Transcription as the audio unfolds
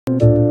Hi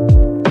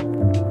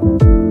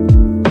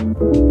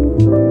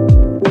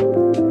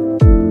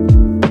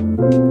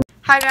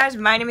guys,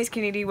 my name is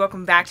Kennedy.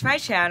 Welcome back to my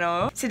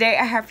channel. Today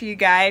I have for you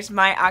guys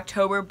my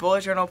October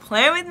bullet journal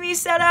plan with me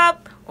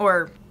setup,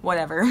 or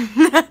whatever.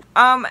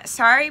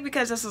 Sorry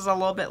because this is a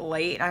little bit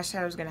late. I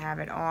said I was gonna have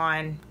it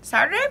on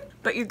Saturday,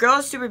 but your girl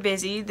is super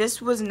busy.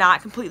 This was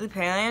not completely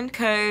planned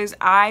because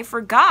I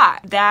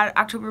forgot that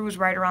October was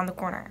right around the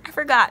corner. I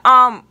forgot.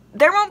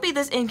 There won't be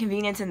this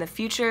inconvenience in the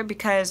future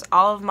because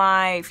all of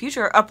my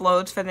future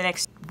uploads for the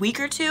next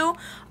week or two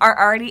are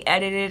already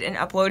edited and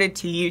uploaded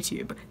to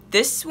YouTube.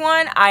 This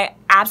one I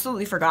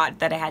absolutely forgot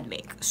that I had to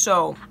make,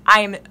 so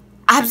I'm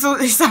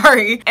absolutely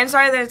sorry, and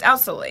sorry that it's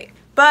out so late.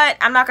 But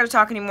I'm not going to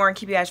talk anymore and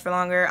keep you guys for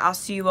longer. I'll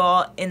see you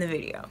all in the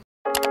video.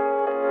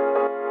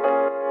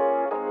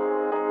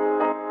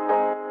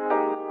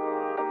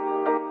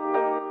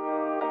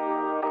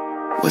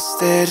 What's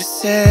there to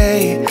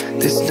say?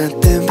 There's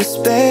nothing but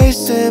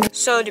space in.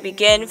 So to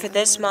begin, for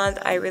this month,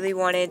 I really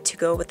wanted to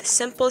go with the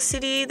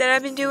simplicity that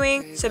I've been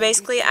doing. So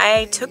basically,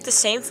 I took the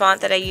same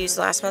font that I used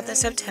last month in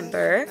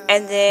September,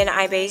 and then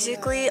I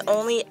basically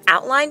only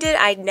outlined it.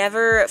 I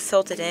never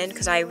filled it in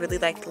because I really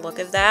like the look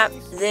of that.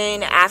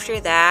 Then after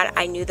that,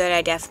 I knew that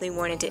I definitely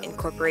wanted to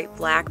incorporate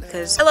black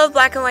because I love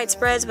black and white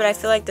spreads, but I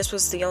feel like this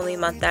was the only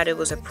month that it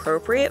was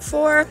appropriate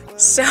for.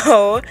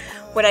 So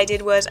what I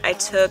did was I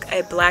took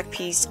a black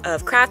piece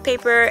of craft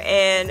paper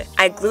and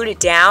I glued it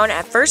down.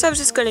 At first I was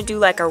just going to do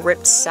like a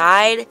ripped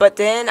side, but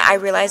then I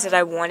realized that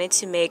I wanted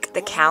to make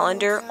the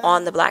calendar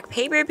on the black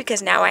paper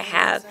because now I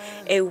have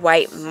a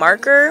white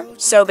marker.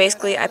 So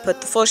basically I put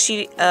the full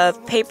sheet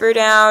of paper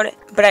down,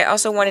 but I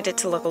also wanted it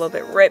to look a little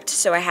bit ripped,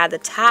 so I had the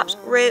tops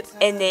ripped.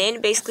 And then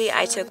basically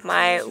I took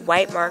my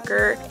white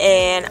marker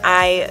and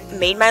I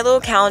made my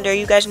little calendar.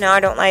 You guys know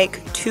I don't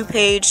like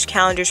 2-page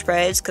calendar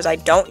spreads because I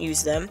don't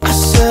use them. I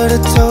should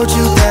have told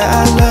you that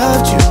I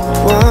loved you.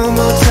 One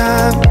more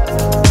time,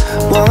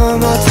 one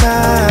more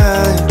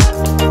time.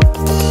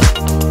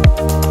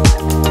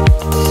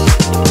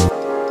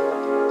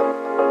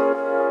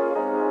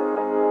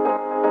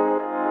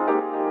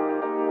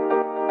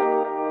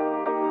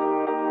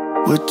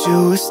 Would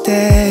you have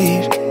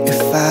stayed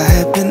if I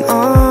had been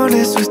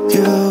honest with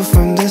you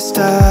from the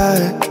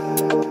start?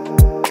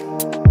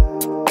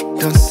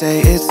 Don't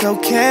say it's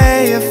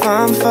okay if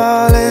I'm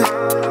falling.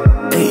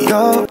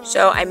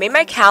 So I made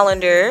my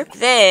calendar,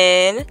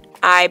 then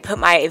I put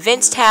my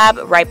events tab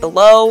right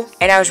below,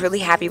 and I was really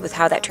happy with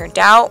how that turned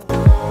out.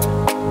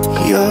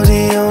 You're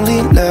the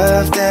only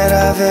love that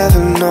I've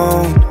ever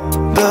known,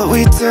 but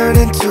we turned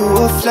into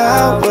a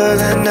flower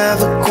that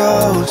never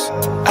grows.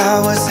 I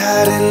was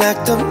hiding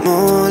like the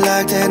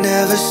moonlight that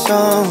never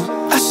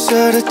shone. I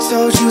should have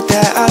told you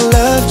that I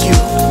loved you.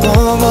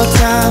 One more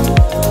time,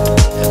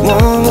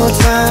 one more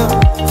time,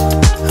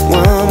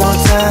 one more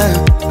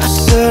time. I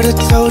should have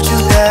told you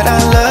that I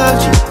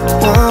loved you.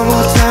 One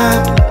more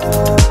time,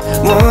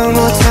 one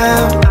more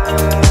time,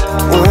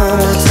 one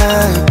more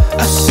time.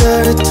 I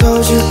should have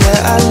told you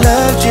that I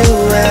loved you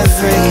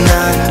every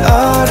night.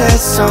 Oh,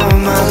 that's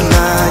on my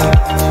mind.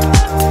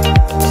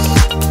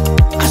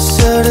 I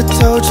should have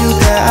told you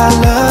that I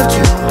loved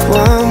you.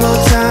 One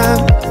more time,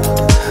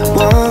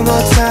 one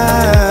more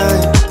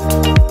time.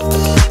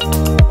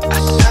 I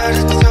should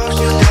have told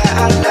you that I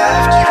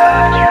loved you.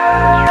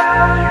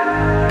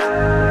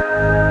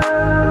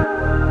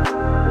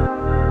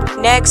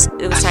 Next,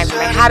 it was time for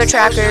my habit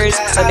trackers.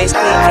 So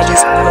basically, I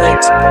just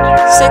put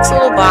 6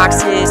 little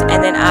boxes,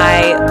 and then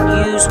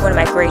I used one of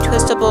my gray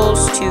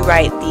twistables to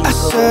write the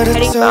little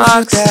heading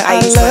box. I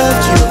used my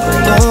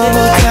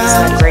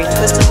gray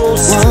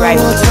twistables to write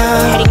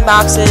heading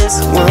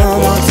boxes, and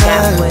then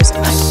that was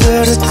my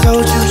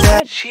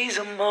She's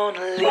a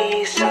Mona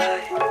Lisa.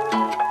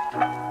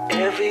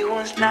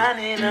 Everyone's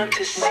lining up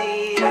to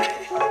see her.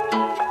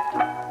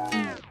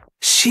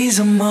 She's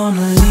a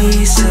Mona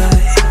Lisa.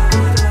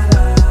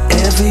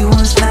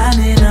 Everyone's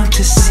lining up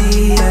to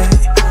see her.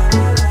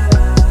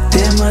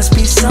 There must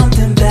be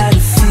something about her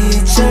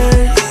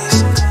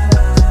features.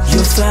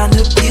 You'll find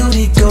her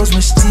beauty goes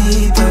much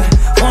deeper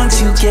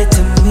once you get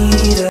to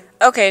meet her.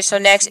 Okay, so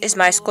next is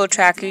my school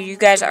tracker. You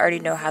guys already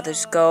know how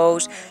this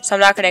goes, so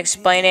I'm not going to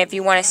explain it. If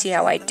you want to see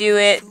how I do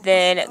it,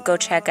 then go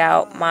check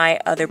out my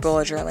other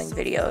bullet journaling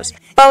videos.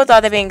 But with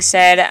all that being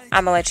said,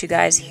 I'm going to let you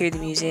guys hear the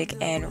music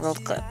and roll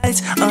the clip.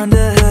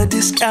 Under her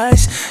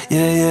disguise,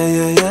 yeah, yeah,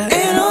 yeah, yeah.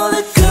 And all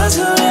the girls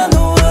around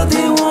the world,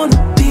 they want to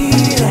be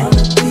her.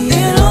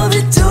 And all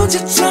the dudes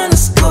are trying to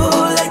score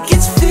like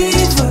it's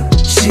fever.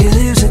 She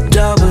lives a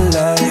double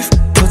life,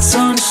 puts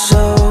on a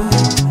show.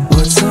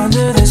 What's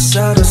under the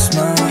subtle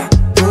smile,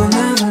 we'll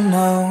never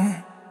know.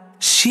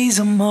 She's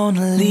a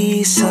Mona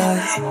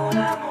Lisa.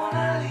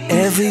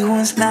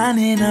 Everyone's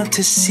lining up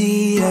to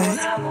see her.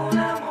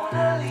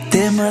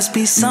 There must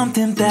be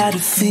something about her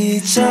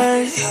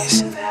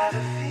features.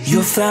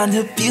 You'll find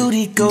her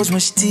beauty goes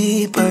much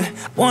deeper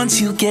once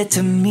you get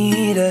to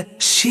meet her.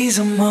 She's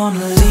a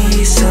Mona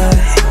Lisa.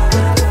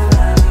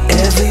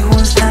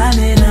 Everyone's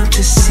lining up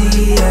to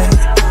see her.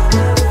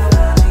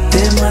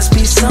 There must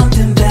be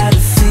something about her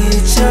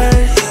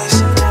features.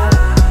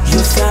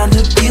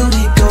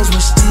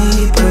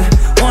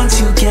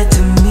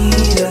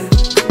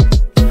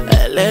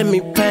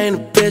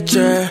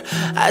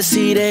 I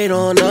see they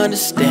don't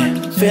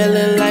understand.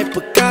 Feeling like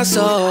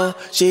Picasso,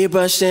 she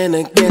brushing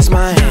against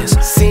my hands.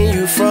 Seen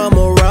you from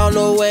around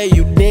the way,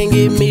 you didn't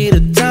give me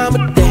the time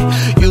of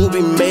day. You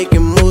be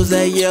making moves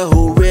that year,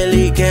 who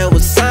really care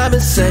what Simon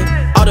say?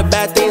 All the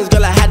bad things,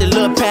 girl, I had to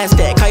look past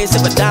that. Call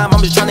yourself a dime,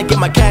 I'm just trying to get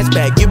my cash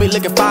back. You be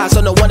looking fine,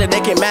 so no wonder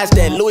they can't match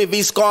that. Louis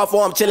V scarf,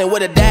 or I'm chilling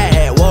with a dad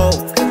hat. Whoa,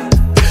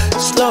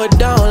 slow it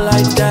down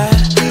like that.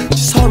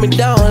 Just hold me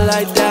down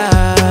like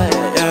that.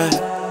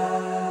 Yeah.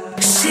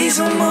 She's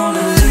a Mona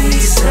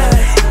Lisa.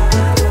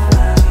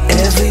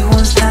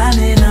 Everyone's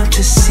lining up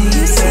to see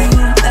her.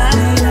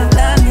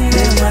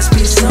 There must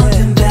be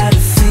something about her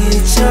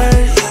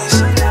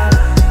features.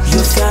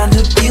 You'll find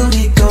her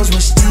beauty goes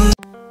much deeper.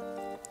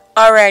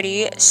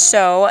 Alrighty,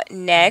 so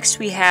next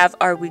we have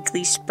our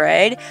weekly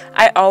spread.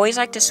 I always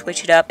like to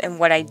switch it up in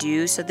what I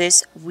do, so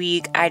this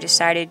week I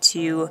decided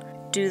to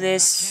do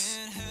this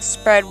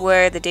spread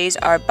where the days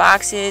are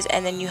boxes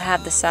and then you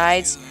have the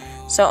sides.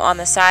 So on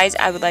the sides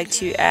I would like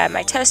to add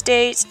my test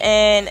dates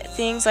and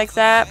things like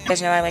that. You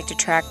guys know I like to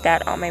track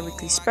that on my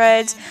weekly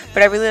spreads,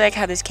 but I really like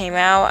how this came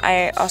out.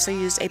 I also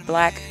used a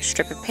black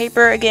strip of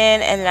paper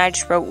again, and then I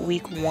just wrote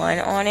week 1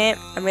 on it.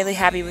 I'm really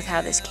happy with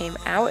how this came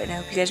out, and I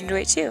hope you guys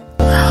enjoy it too.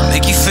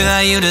 Make you feel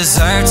like you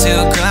deserve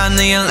to. Girl, I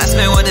know your last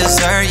man would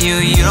desert you.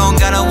 You don't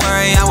gotta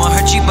worry, I won't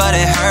hurt you, but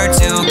it hurt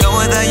to go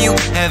without you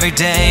every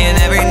day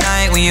and every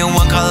night. When you're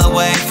one call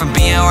away from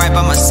being right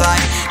by my side.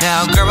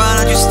 Now, girl,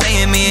 why don't you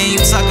stay in me and you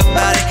talk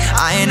about it?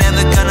 I ain't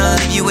ever gonna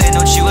leave you in,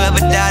 don't you ever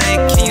doubt it.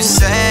 Can you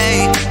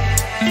say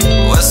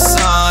what's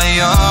on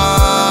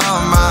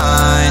your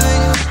mind?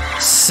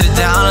 Sit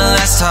down and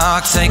let's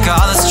talk. Take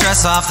all the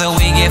stress off that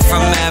we get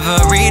from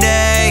every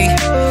day.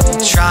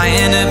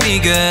 Trying to be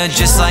good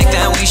just like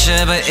that we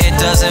should, but it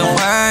doesn't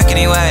work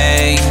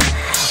anyway.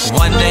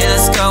 One day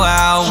let's go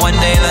out, one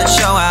day let's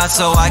show out,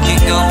 so I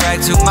can go back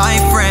to my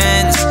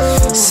friends.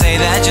 Say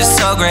that you're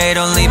so great,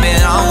 only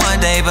been on one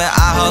day, but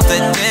I hope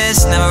that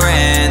this never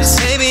ends.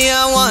 Baby,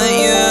 I want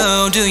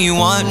you, do you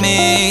want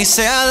me?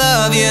 Say I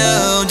love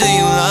you, do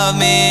you love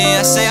me?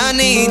 I say I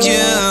need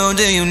you,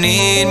 do you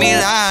need me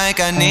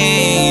like I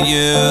need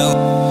you?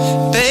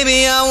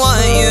 Baby, I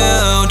want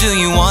you, do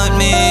you want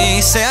me?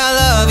 Say I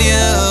love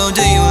you,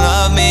 do you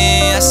love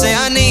me? I say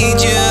I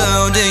need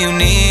you, do you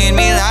need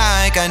me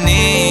like I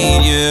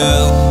need you?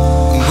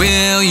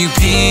 Will you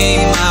be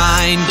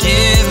mine?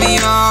 Give me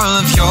all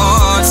of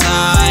your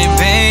time.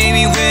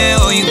 Baby,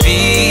 will you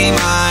be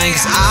mine?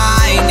 'Cause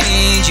I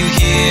need you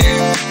here.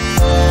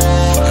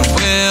 And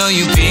will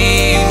you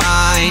be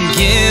mine?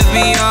 Give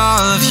me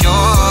all of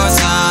your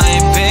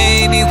time.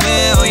 Baby,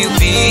 will you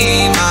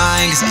be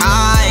mine? 'Cause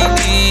I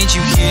need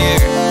you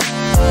here.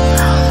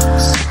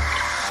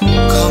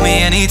 Call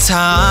me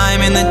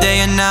anytime, in the day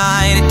and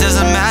night, it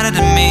doesn't matter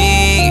to me.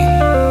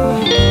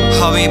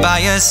 I'll be by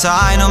your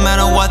side no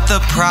matter what the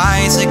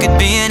price. It could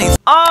be anything.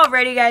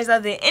 Alrighty guys,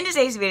 that's the end of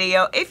today's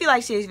video. If you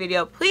like today's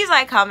video, please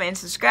like, comment, and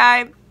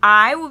subscribe.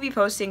 I will be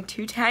posting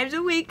 2 times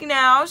a week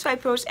now, so I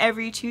post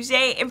every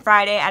Tuesday and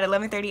Friday at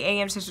 11:30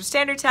 a.m. Central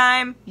Standard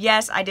Time.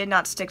 Yes, I did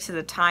not stick to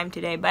the time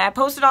today, but I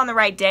posted on the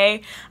right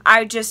day.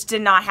 I just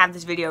did not have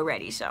this video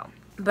ready, so.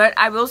 But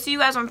I will see you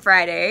guys on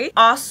Friday.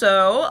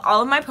 Also,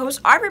 all of my posts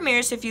are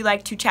premieres, so if you'd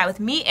like to chat with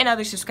me and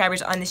other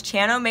subscribers on this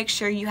channel, make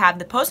sure you have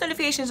the post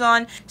notifications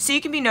on so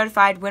you can be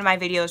notified when my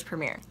videos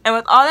premiere. And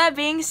with all that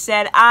being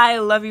said, I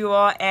love you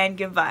all and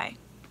goodbye.